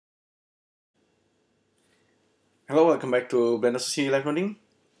Hello, welcome back to Blender CC Live Coding.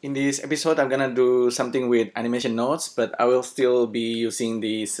 In this episode, I'm gonna do something with animation nodes, but I will still be using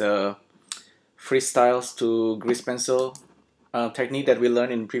these freestyles to grease pencil technique that we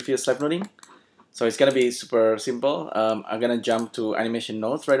learned in previous live coding. So it's gonna be super simple. I'm gonna jump to animation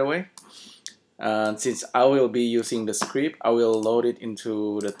nodes right away. Since I will be using the script, I will load it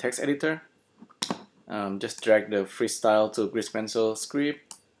into the text editor. Just drag the freestyle to grease pencil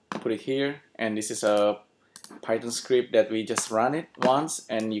script, put it here, and this is a Python script that we just run it once,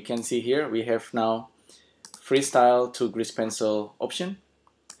 and you can see here we have now freestyle to grease pencil option.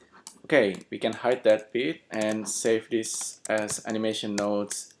 Okay, we can hide that bit and save this as animation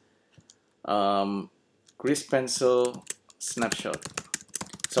nodes grease pencil snapshot.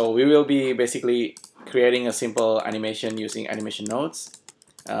 So we will be basically creating a simple animation using animation nodes.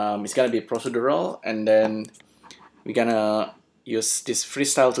 It's gonna be procedural, and then we're gonna use this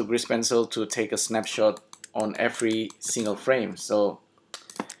freestyle to grease pencil to take a snapshot on every single frame. So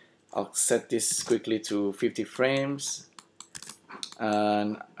I'll set this quickly to 50 frames,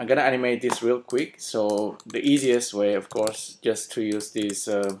 and I'm gonna animate this real quick. So the easiest way, of course, just to use this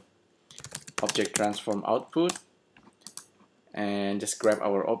object transform output and just grab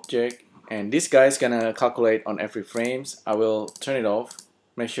our object, and this guy is gonna calculate on every frames. I will turn it off,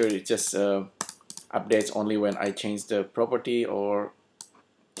 make sure it just updates only when I change the property, or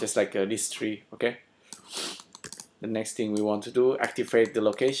just like this tree. Okay, the next thing we want to do, activate the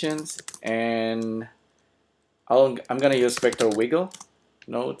locations, and I'm gonna use vector wiggle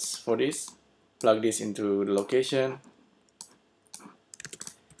nodes for this. Plug this into the location,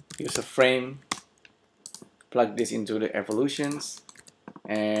 use a frame, plug this into the evolutions,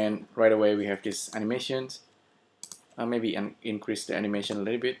 and right away we have these animations. Maybe increase the animation a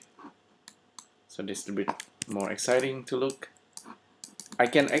little bit so this is a bit more exciting to look. I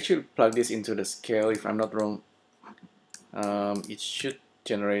can actually plug this into the scale if I'm not wrong. It should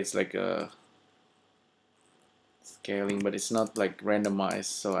generate like a scaling, but it's not like randomized,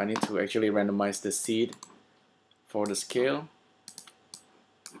 so I need to actually randomize the seed for the scale.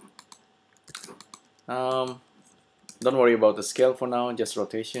 Don't worry about the scale for now, just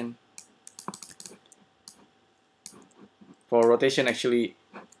rotation. For rotation, actually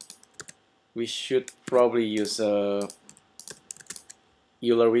we should probably use a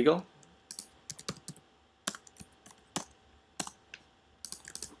Euler wiggle.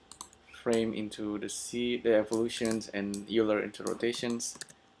 Frame into the seed, the evolutions, and Euler into rotations.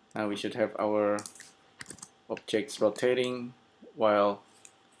 Now we should have our objects rotating while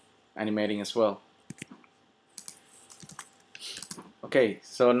animating as well. Okay,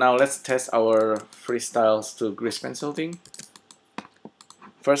 so now let's test our freestyles to grease pencil thing.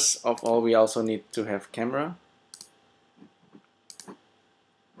 First of all, we also need to have camera.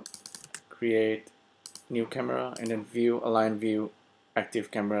 Create new camera, and then view, align view,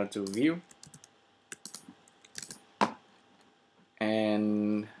 active camera to view.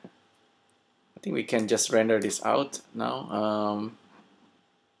 And I think we can just render this out now.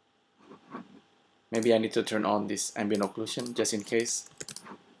 Maybe I need to turn on this ambient occlusion just in case.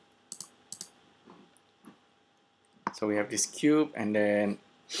 So we have this cube, and then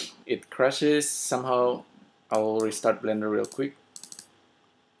it crashes somehow. I'll restart Blender real quick.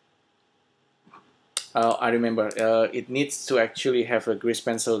 I remember it needs to actually have a grease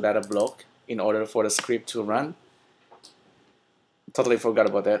pencil data block in order for the script to run. Totally forgot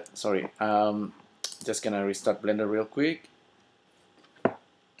about that, sorry. Just gonna restart Blender real quick.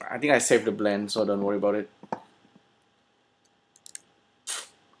 I think I saved the blend, so don't worry about it.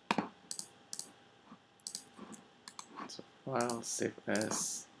 So file, save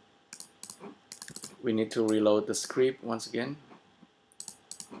as. We need to reload the script once again.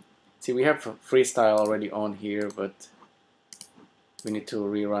 See, we have freestyle already on here, but we need to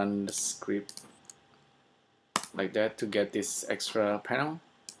rerun the script like that to get this extra panel.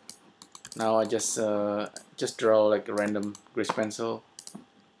 Now I just draw like a random grease pencil.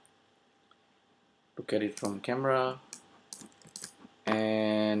 Look at it from camera,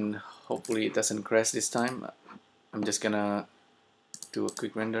 and hopefully it doesn't crash this time. I'm just gonna do a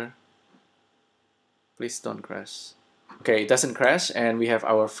quick render. Please don't crash. Okay, it doesn't crash, and we have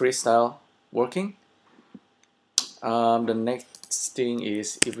our freestyle working. The next thing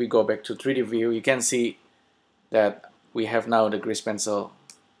is, if we go back to 3D view, you can see that we have now the grease pencil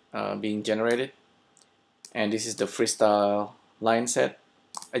being generated, and this is the freestyle line set.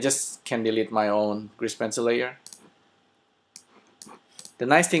 I just can delete my own grease pencil layer. The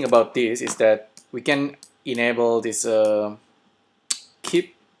nice thing about this is that we can enable this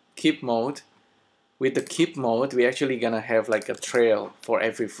keep mode. With the keep mode, we're actually gonna have like a trail for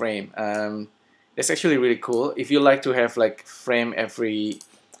every frame. That's actually really cool. If you like to have like frame every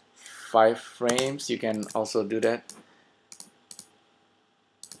 5 frames, you can also do that.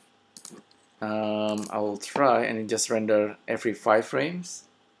 I will try and just render every 5 frames.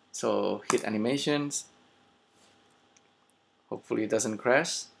 So hit animations. Hopefully it doesn't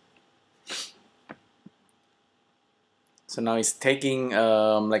crash. So now it's taking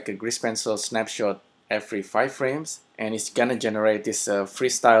like a grease pencil snapshot every 5 frames, and it's gonna generate this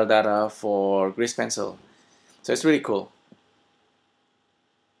freestyle data for grease pencil. So it's really cool.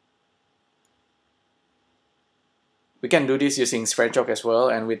 We can do this using Sverchok as well,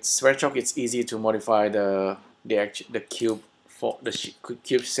 and with Sverchok it's easy to modify the cube for the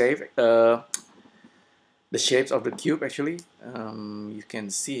cube shape, the shapes of the cube actually. You can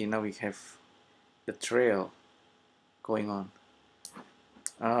see now we have the trail going on.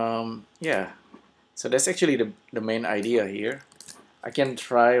 Yeah, so that's actually the main idea here. I can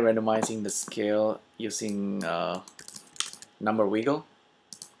try randomizing the scale using number wiggle.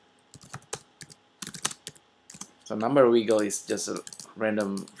 So number wiggle is just a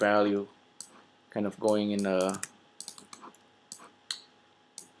random value kind of going in a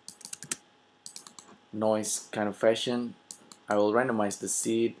noise kind of fashion. I will randomize the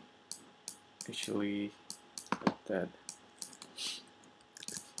seed actually like that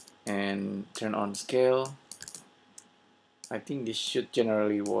and turn on scale. I think this should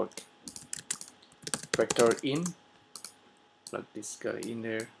generally work. Vector in, plug this guy in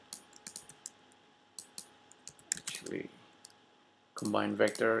there. Actually, combine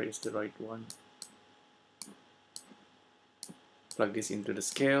vector is the right one. Plug this into the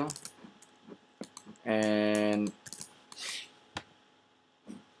scale, and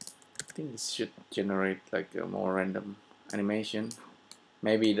I think this should generate like a more random animation.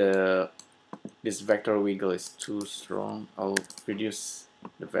 Maybe this vector wiggle is too strong. I'll reduce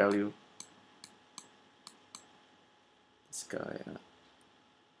the value. This guy.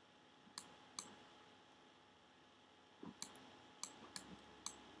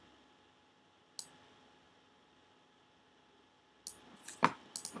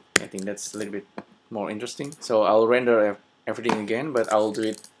 I think that's a little bit more interesting. So I'll render everything again, but I'll do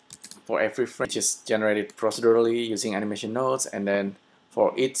it for every frame, which is generated procedurally using animation nodes, and then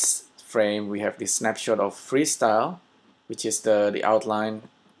for each frame we have this snapshot of Freestyle, which is the outline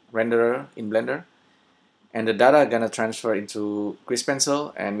renderer in Blender, and the data gonna transfer into grease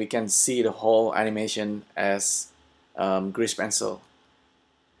pencil, and we can see the whole animation as grease pencil.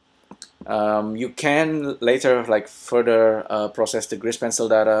 You can later like further process the grease pencil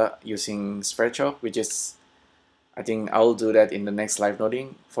data using Sverchok, which is, I think I'll do that in the next live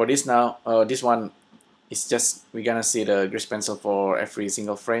noding. For this now, this one is just we're gonna see the grease pencil for every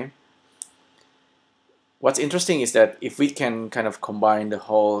single frame. What's interesting is that if we can kind of combine the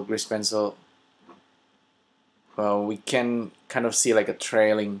whole grease pencil, we can kind of see like a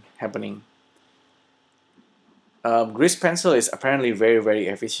trailing happening. Grease pencil is apparently very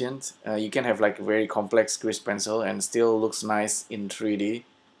efficient. You can have like a very complex grease pencil and still looks nice in 3D,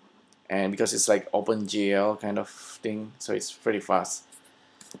 and because it's like OpenGL kind of thing, so it's pretty fast.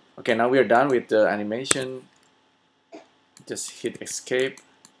 Okay, now we're done with the animation. Just hit escape,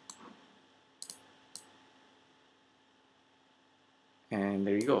 and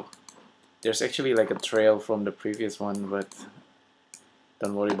there you go. There's actually like a trail from the previous one, but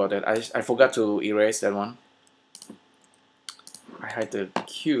don't worry about that. I forgot to erase that one. I hide the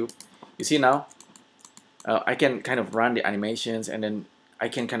cube. You see now, I can kind of run the animations, and then I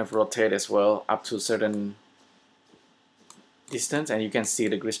can kind of rotate as well up to a certain distance, and you can see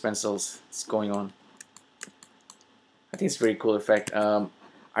the grease pencils going on. I think it's a very cool effect.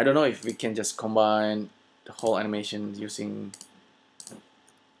 I don't know if we can just combine the whole animation using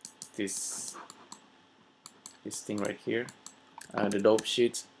this thing right here, the dope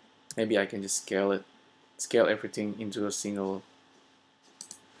sheet. Maybe I can just scale everything into a single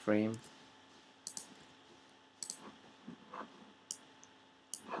frame.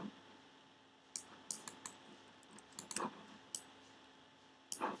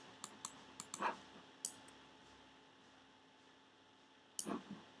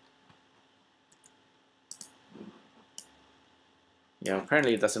 Yeah,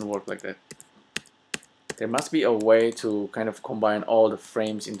 apparently it doesn't work like that. There must be a way to kind of combine all the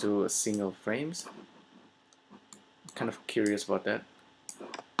frames into a single frames. I'm kind of curious about that.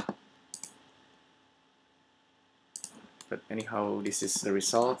 But anyhow, this is the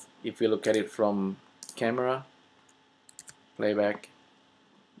result. If we look at it from camera, playback,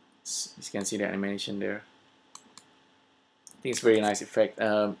 you can see the animation there. I think it's a very nice effect.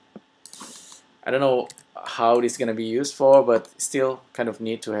 I don't know how this is going to be used for, but still kind of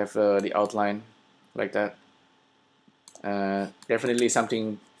neat to have the outline like that. Definitely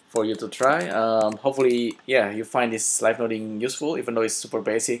something for you to try. Hopefully, yeah, you find this live noding useful, even though it's super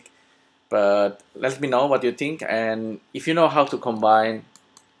basic. But let me know what you think, and if you know how to combine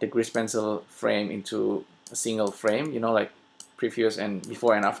the grease pencil frame into a single frame, you know, like previous and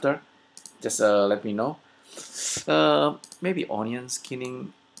before and after, just let me know. Maybe onion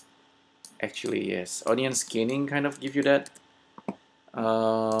skinning. Actually, yes, onion skinning kind of give you that.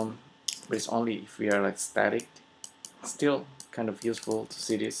 But it's only if we are like static. Still kind of useful to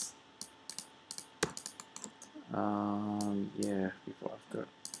see this. Yeah, before after.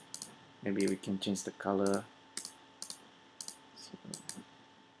 Maybe we can change the color.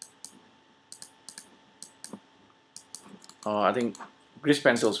 I think grease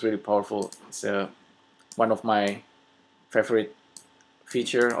pencil is really powerful. It's one of my favorite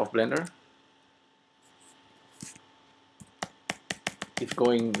feature of Blender. If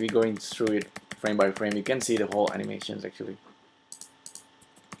we're going through it frame by frame, you can see the whole animations actually.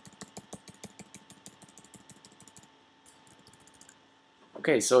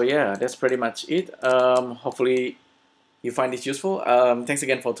 Okay, so yeah, that's pretty much it. Hopefully you find this useful. Thanks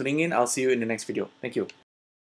again for tuning in. I'll see you in the next video. Thank you.